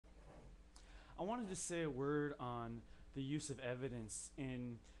I wanted to say a word on the use of evidence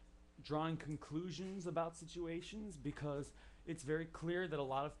in drawing conclusions about situations because it's very clear that a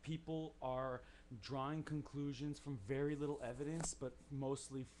lot of people are drawing conclusions from very little evidence, but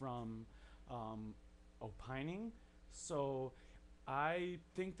mostly from um, opining. So I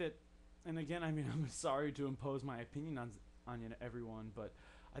think that, and again, I mean, I'm sorry to impose my opinion on everyone, but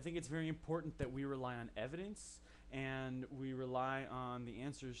I think it's very important that we rely on evidence and we rely on the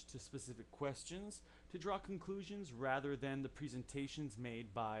answers to specific questions to draw conclusions rather than the presentations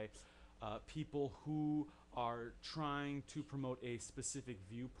made by people who are trying to promote a specific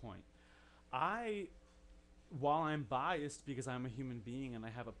viewpoint. I While I'm biased because I'm a human being and I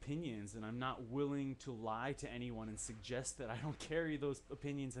have opinions and I'm not willing to lie to anyone and suggest that I don't carry those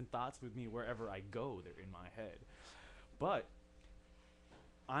opinions and thoughts with me wherever I go, they're in my head. But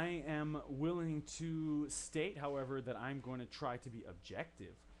I am willing to state, however, that I'm going to try to be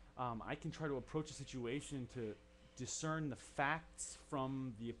objective. I can try to approach a situation to discern the facts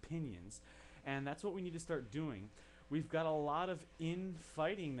from the opinions, and that's what we need to start doing. We've got a lot of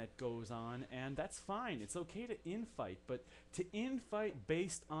infighting that goes on, and that's fine. It's okay to infight, but to infight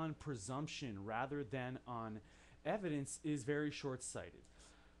based on presumption rather than on evidence is very short sighted.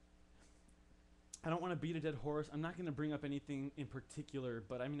 I don't want to beat a dead horse. I'm not going to bring up anything in particular,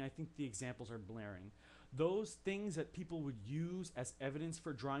 but I mean, I think the examples are blaring. Those things that people would use as evidence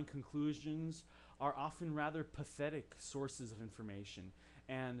for drawing conclusions are often rather pathetic sources of information,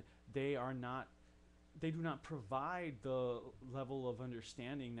 and they do not provide the level of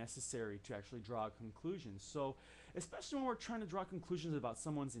understanding necessary to actually draw conclusions. So, especially when we're trying to draw conclusions about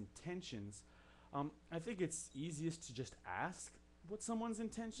someone's intentions, I think it's easiest to just ask what someone's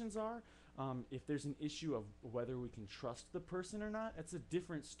intentions are. If there's an issue of whether we can trust the person or not, it's a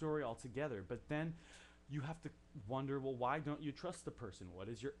different story altogether. But then you have to wonder, well, why don't you trust the person? What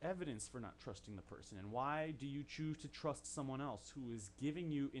is your evidence for not trusting the person? And why do you choose to trust someone else who is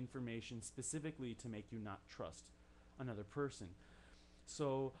giving you information specifically to make you not trust another person?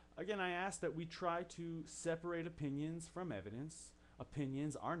 So, again, I ask that we try to separate opinions from evidence.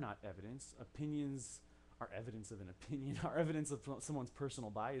 Opinions are not evidence. Opinions are evidence of an opinion, are evidence of someone's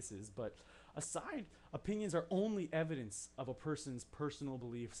personal biases. But opinions are only evidence of a person's personal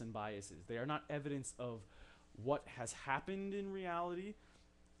beliefs and biases. They are not evidence of what has happened in reality,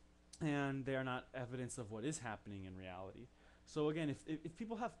 and they are not evidence of what is happening in reality. So again, if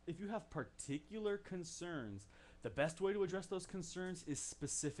you have particular concerns, the best way to address those concerns is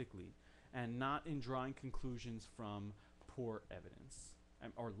specifically, and not in drawing conclusions from poor evidence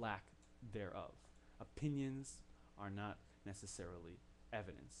or lack thereof. Opinions are not necessarily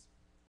evidence.